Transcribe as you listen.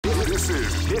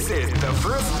This is the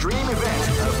first dream event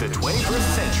of the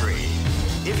 21st century.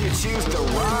 If you choose the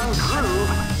wrong groove,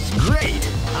 great!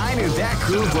 I knew that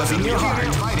groove was in your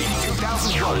heart. Fighting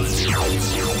 2001.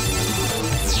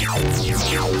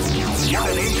 What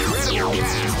an incredible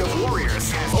cast of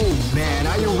warriors. Oh man,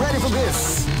 are you ready for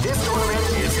this? This tournament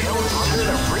is held under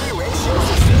the free ratio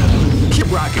system. Keep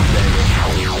rocking, baby.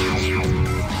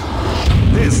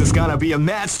 This is gonna be a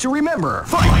match to remember.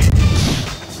 Fight!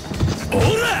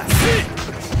 Ora!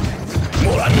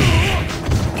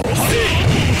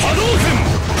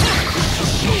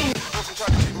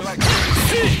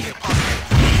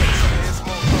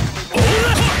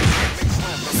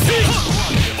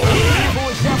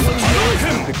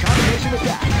 The combination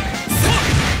attack.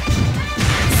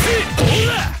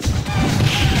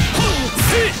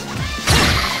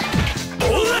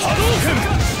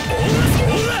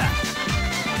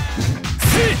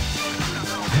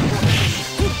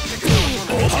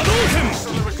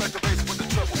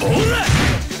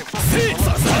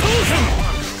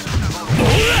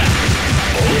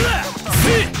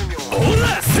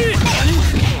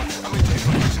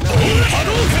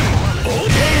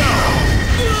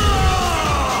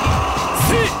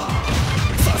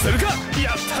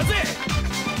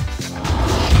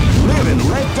 Live and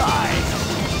let die.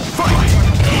 Fight!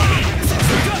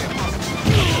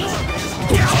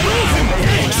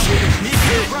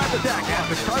 Surprise attack at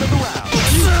the start of the round.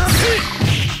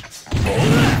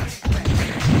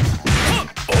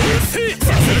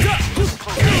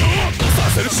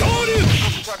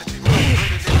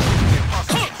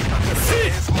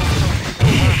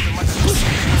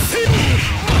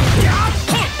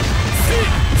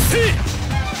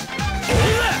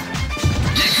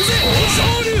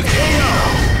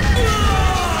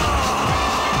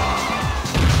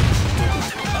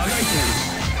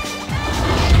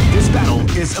 This battle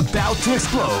is about to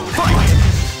explode. Fight!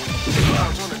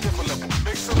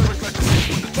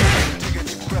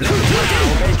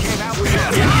 They came out with a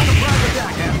surprise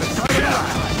attack at the start of the round.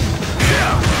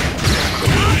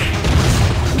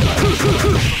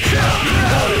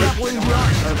 Grappling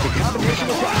block of the combination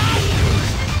attack.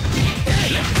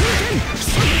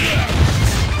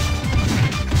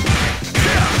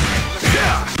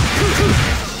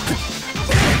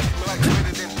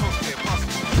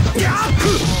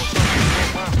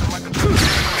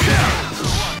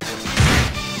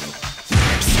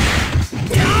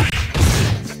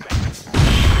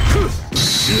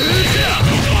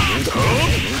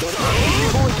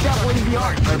 Javelin the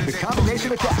art of the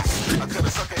combination attack. I could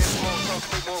have sucker ass small tongues,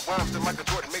 make more rhymes than Michael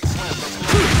Jordan makes slams.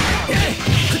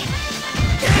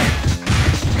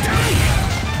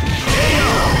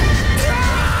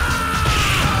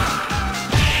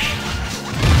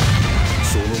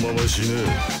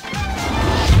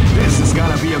 This is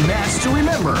gonna be a match to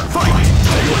remember. Fight!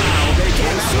 Wow, they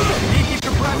came out with a sneaky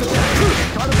surprise attack.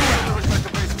 Start of the round.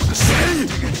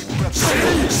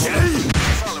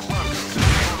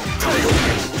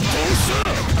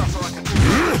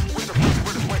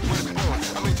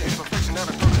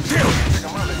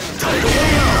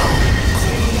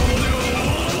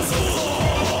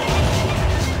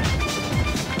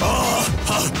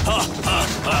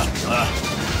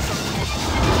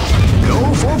 Go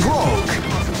for broke.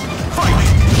 Fight!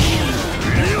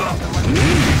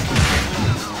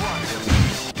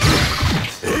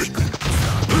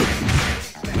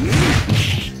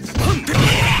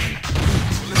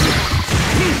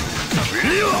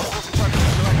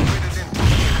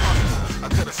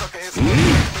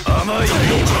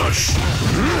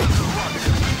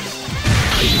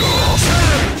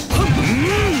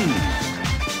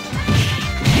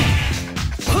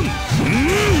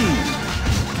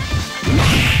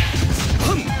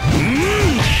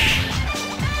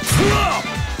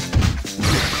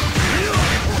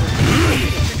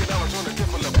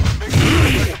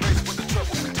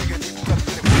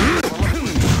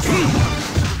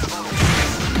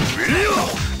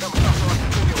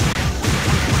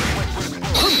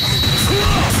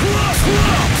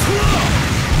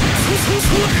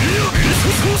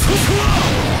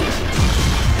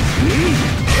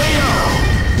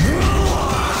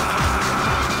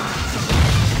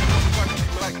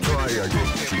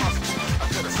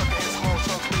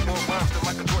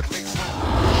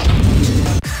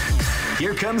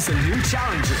 Here comes a new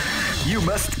challenger. You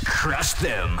must crush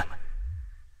them.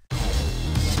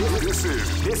 This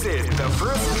is the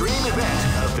first dream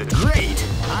event of the great.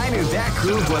 I knew that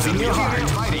groove was in your heart.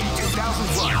 Fighting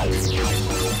 2001.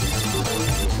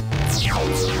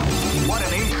 What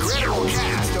an incredible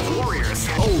cast of warriors.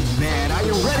 Oh man, are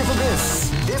you ready for this?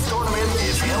 This tournament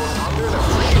is held under the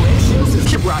free ratio system.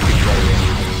 Keep rocking,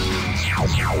 baby.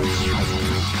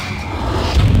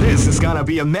 This is gonna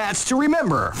be a match to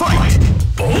remember. Fight!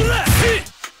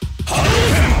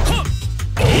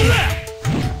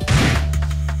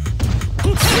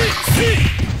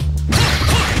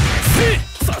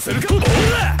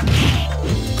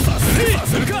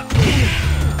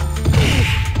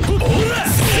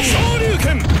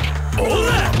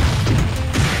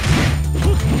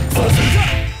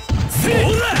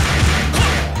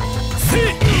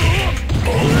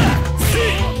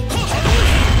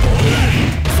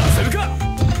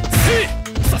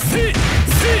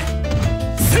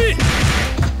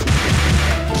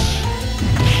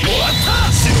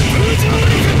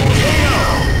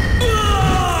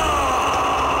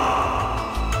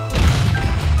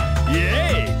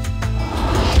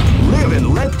 Live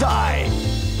and let die.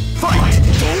 Fight!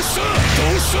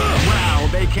 Wow,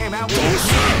 they came out with a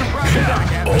surprise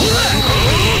attack at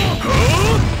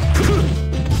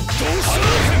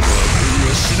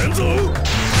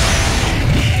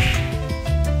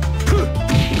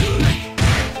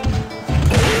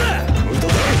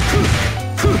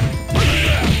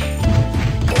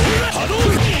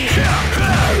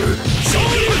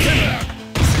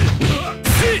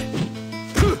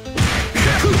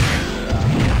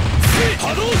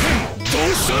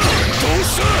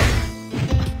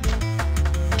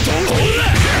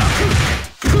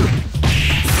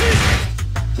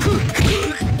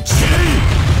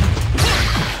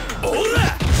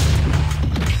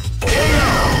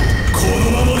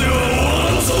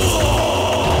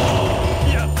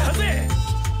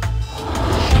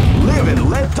Live and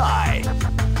let die.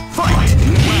 Fight!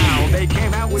 Wow, they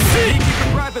came out with a sneaky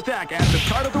surprise attack at the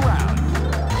start of the round.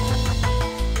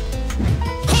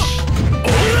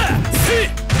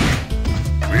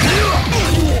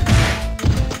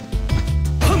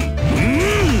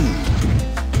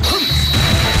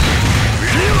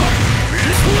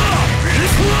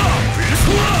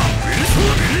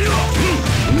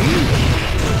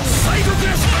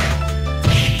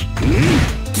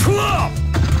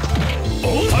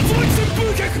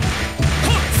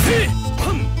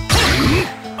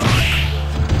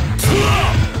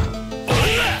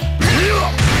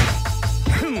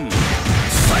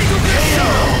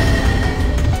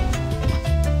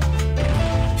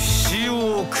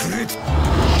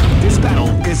 This battle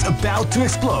is about to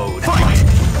explode. Fight!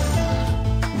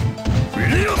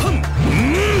 You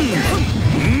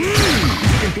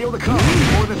can feel the calm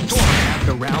before the storm as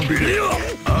the round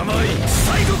begins.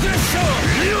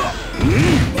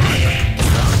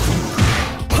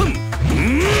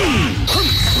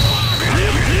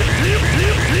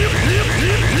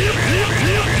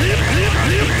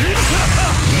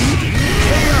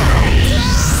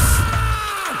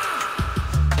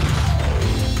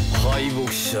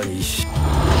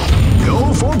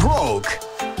 Go for broke.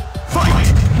 Fight!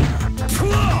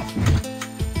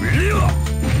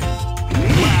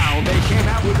 Wow, they came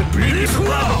out with a sneaky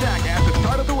surprise attack at the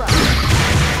start of the round.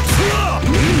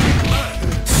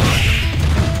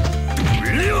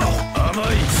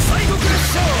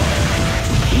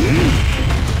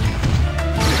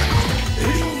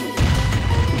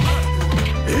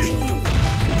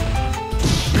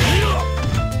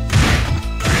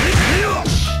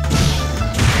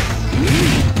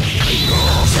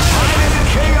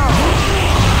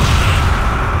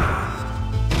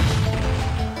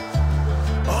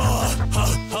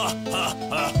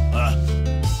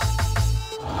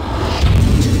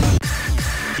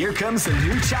 Here comes a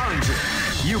new challenger.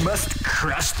 You must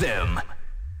crush them.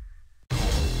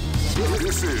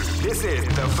 This is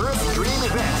the first dream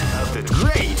event of the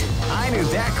great. I knew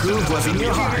that groove was in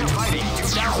your heart. Fighting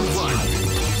 2001.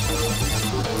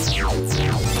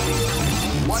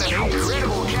 What an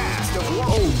incredible cast of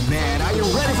warriors. Oh man, are you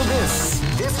ready for this?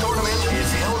 This tournament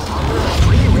is held under a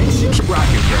free ratio. Keep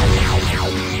rocking, bro.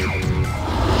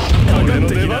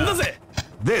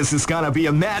 This is gonna be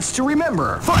a match to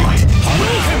remember. Fight!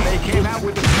 Wow, they came out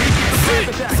with a sneaky surprise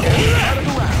attack at the start of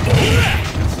the round.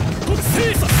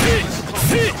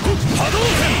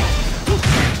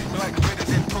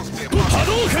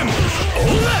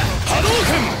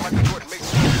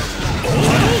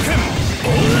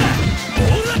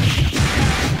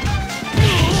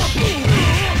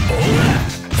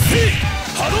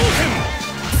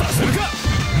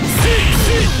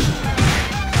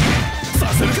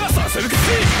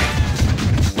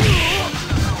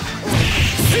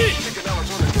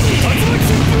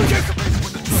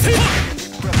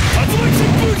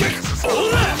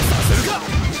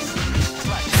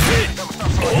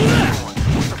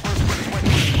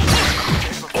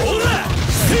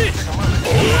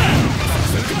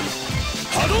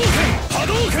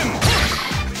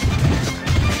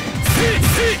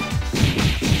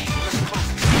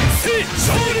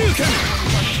 Shoryuken!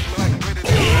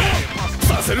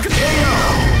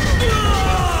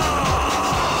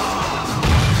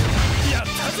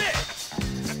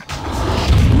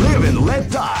 Live and let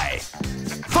die.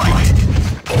 Fight!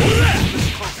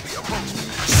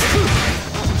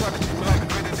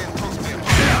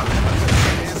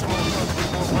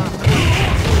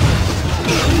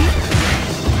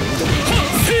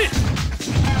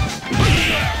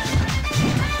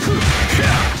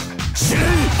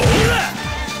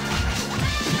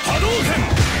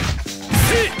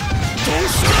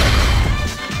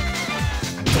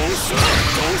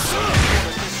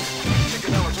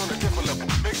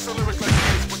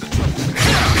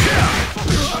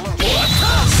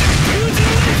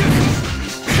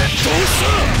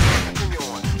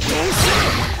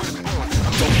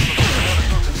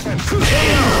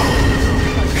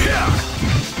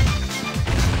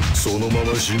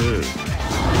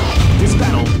 This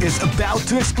battle is about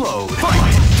to explode.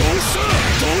 Fight!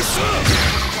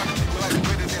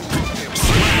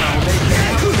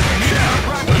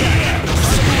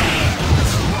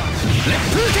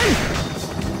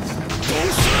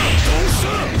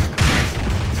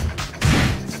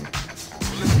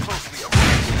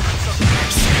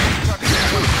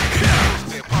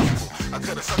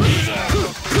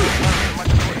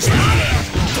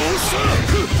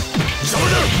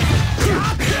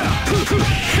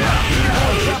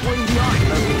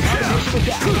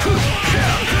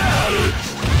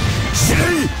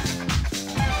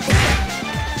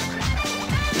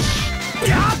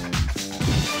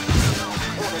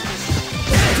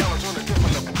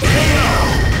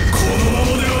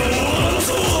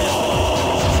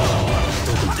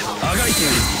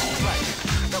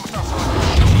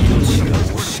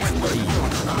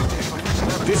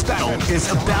 This battle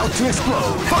is about to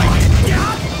explode. Fight!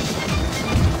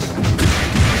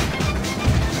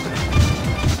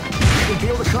 You can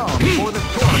feel the calm before the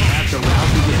storm as the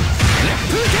round begins.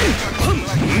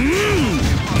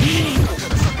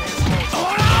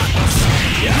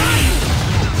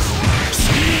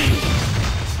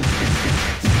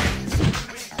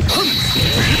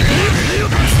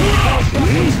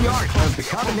 The art of the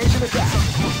combination attack.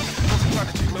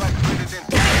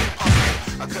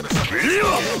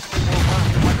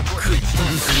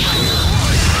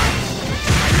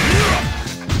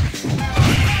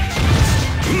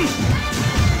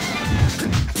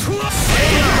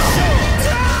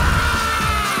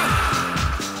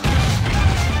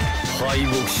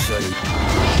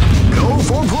 Go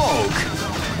for broke.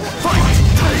 Fight!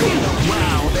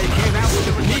 Wow, they came out with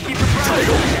a sneaky surprise.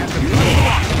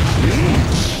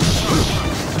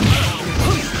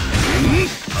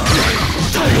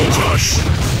 Rush.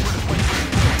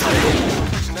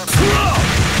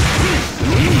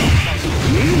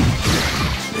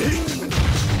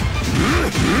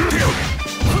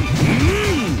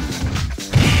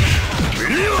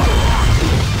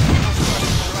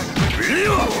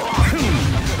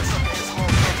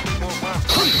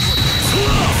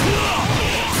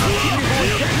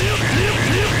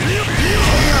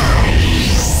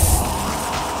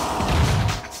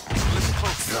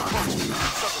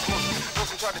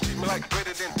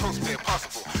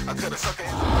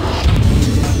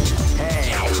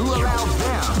 Hey, who allowed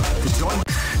them to join?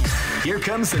 Here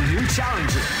comes a new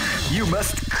challenger. You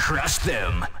must crush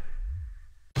them.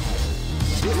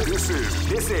 This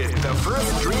is the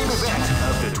first dream event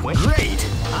of the 20. Great!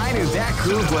 I knew that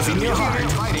groove was in your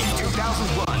heart. Fighting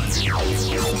 2001.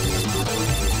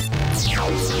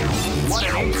 What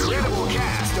an incredible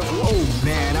cast of... Oh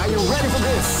man, are you ready for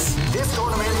this? This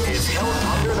tournament is held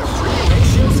under the free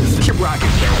ratio system. Keep rocking.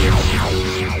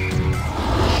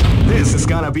 This is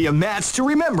gonna be a match to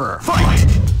remember. Fight!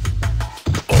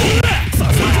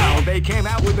 Wow, they came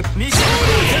out with a sneak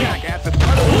attack at the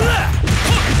start of the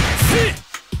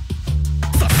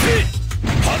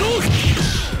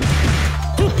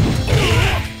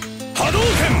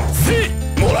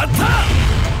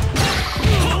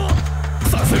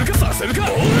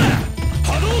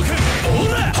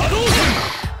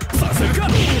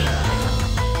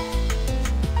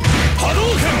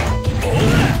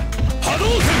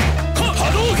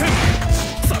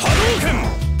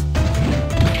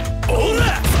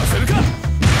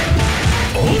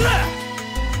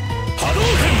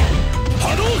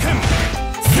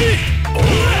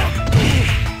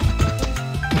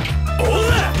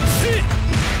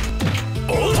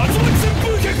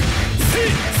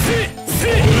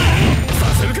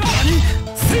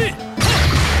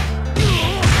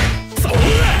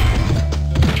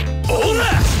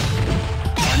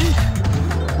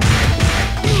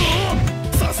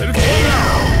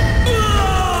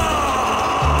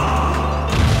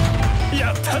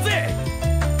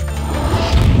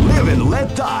and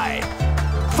let die.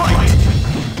 Fight!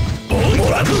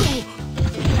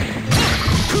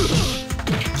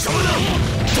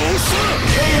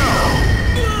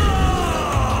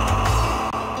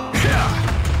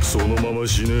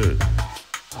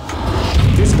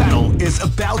 This battle is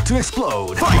about to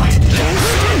explode. Fight!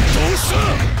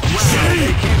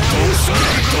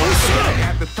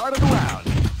 At the start of the round.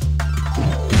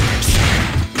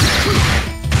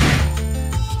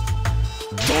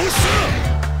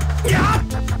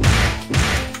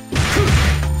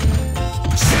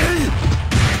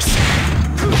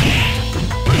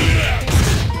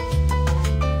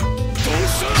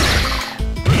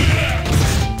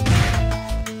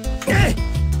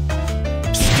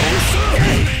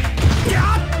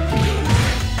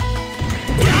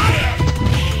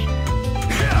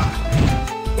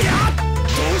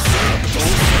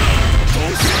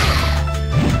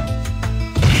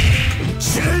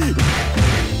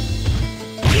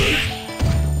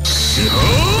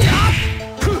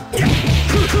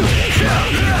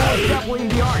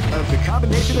 The art of the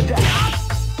combination attack.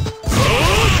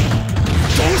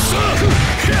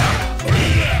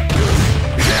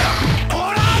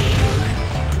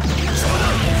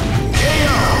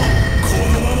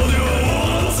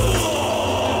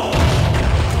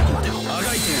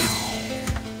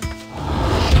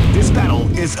 This battle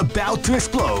is about to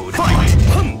explode. Fight!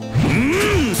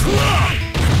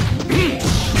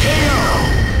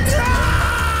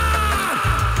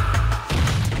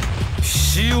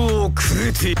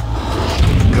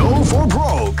 Go for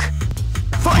broke.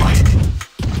 Fight!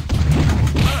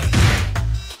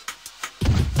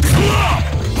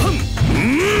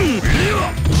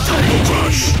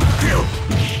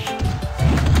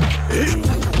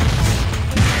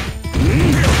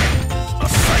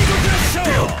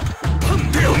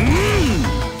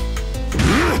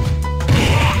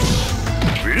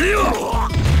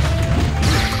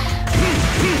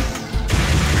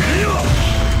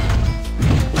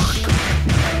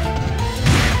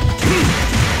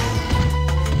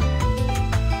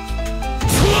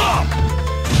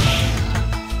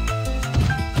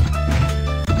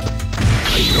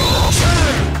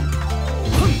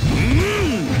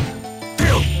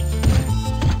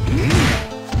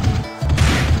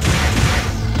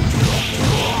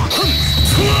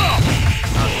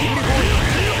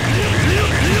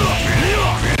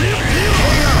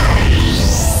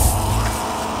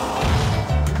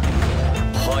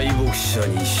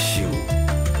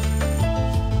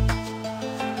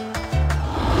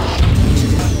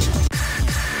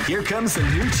 Here comes a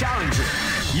new challenger.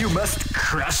 You must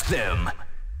crush them.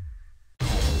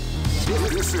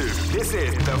 This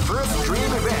is the first dream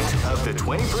event of the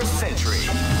 21st century.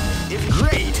 If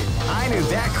great, I knew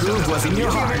that groove was in your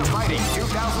heart. Fighting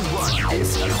 2001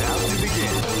 is about to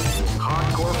begin.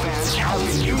 Hardcore fans have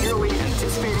been eagerly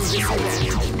anticipating this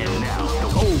event, and now,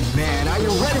 oh man, are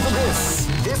you ready for this?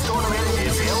 This tournament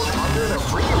is held under the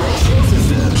free ratio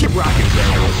system. Keep rocking,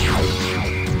 baby.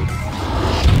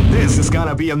 This is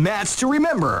gonna be a match to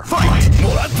remember. Fight!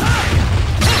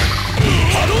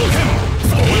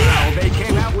 Wow, they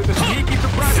came out with a sneaky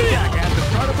surprise attack at the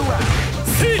start of the round.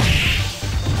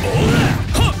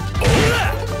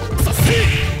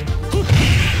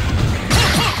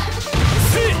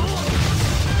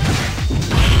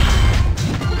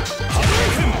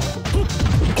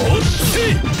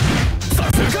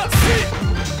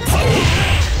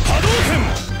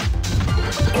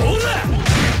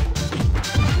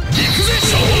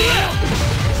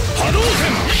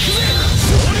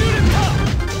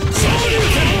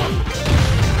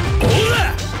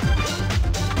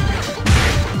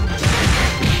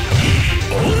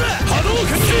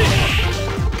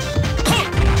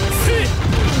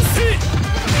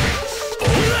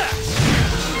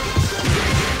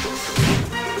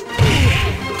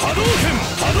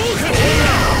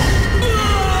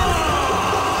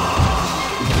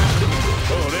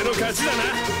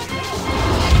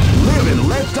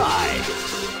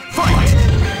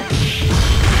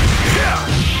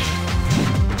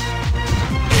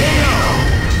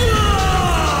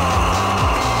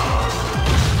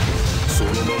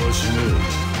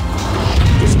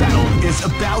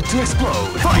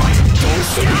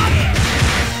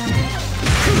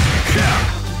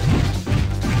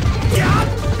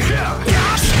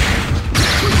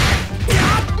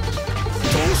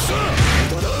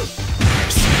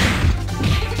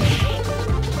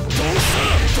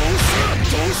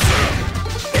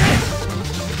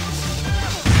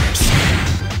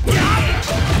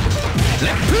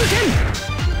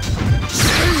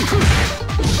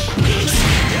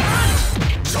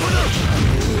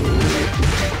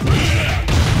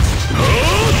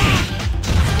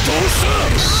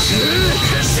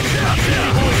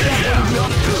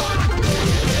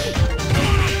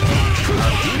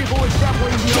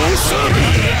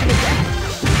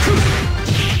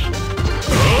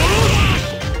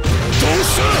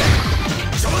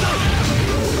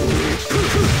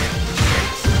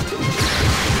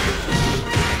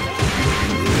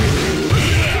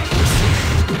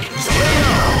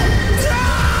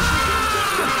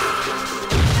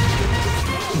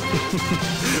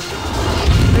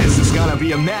 This is gonna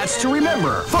be a match to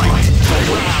remember. Fight!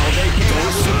 Wow, they came out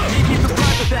with a sneaky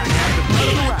surprise attack at the front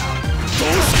of the round.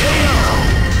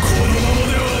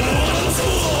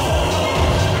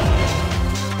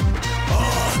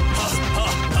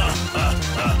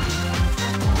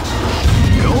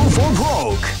 Go for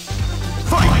broke.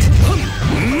 Fight!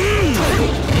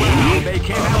 Wow, they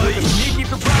came out with a sneaky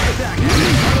surprise attack at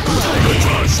the front of the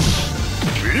round.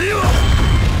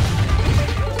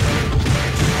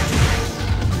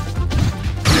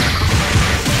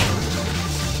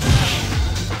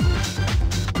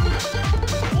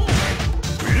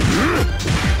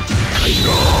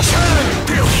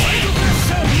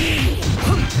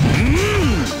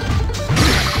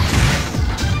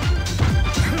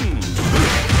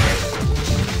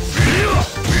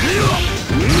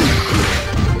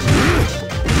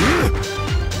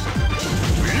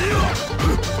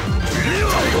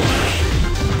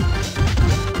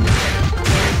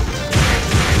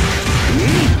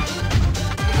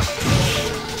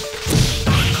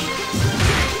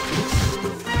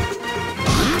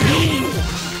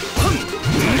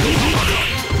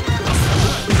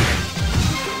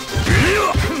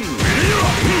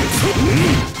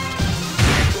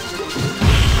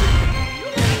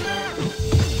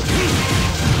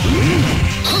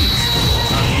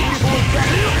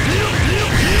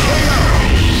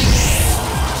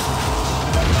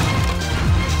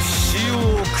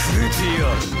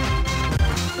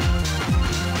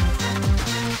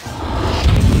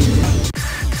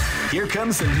 Here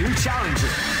comes a new challenger.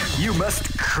 You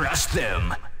must crush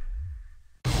them.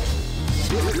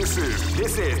 This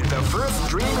is the first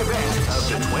dream event of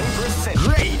the 21st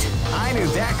century. Great! I knew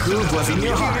that groove was in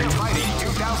your heart. Fighting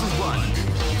 2001.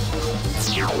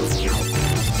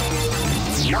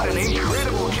 What an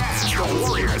incredible cast of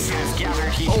warriors has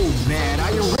gathered here. Oh man,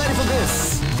 are you ready for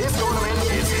this? This tournament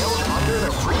is held under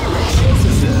the free ratio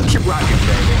system. Keep rocking,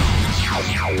 baby.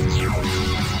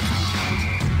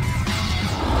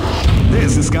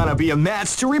 This is gonna be a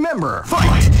match to remember.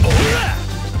 Fight!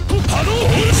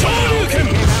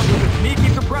 Sneaky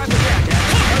surprise attack at the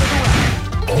start of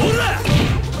the round.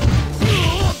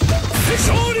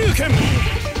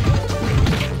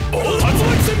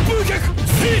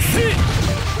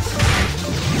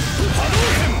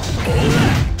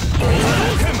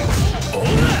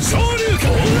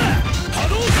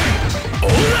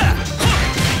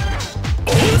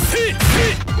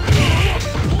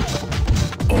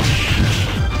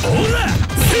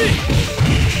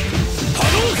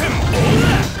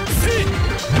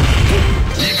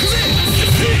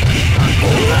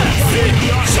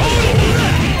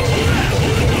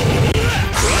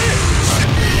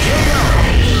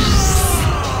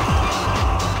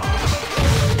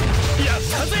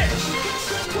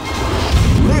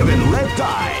 Live and let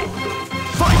die.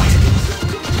 Fight!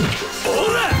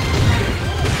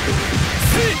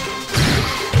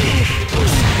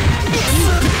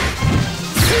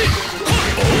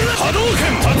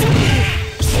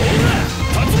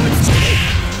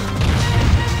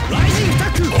 Rising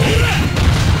attack!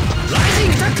 Rising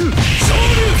attack!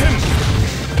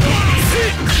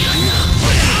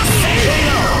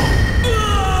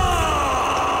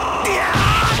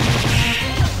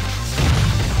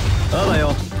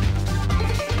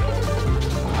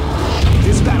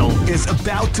 This battle is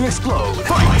about to explode.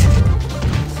 Fight!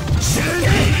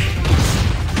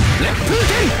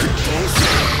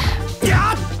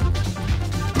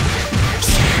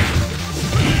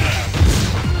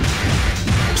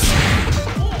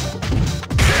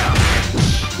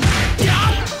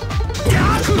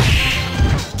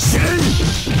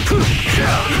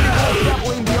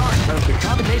 Doubling the art of the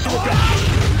combination attack.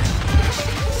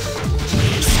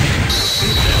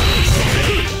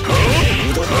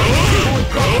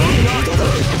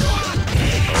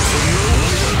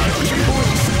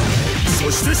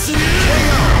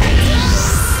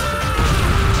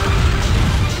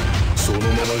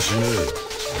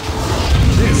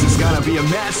 This is gonna be a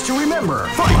match to remember.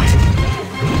 Fight!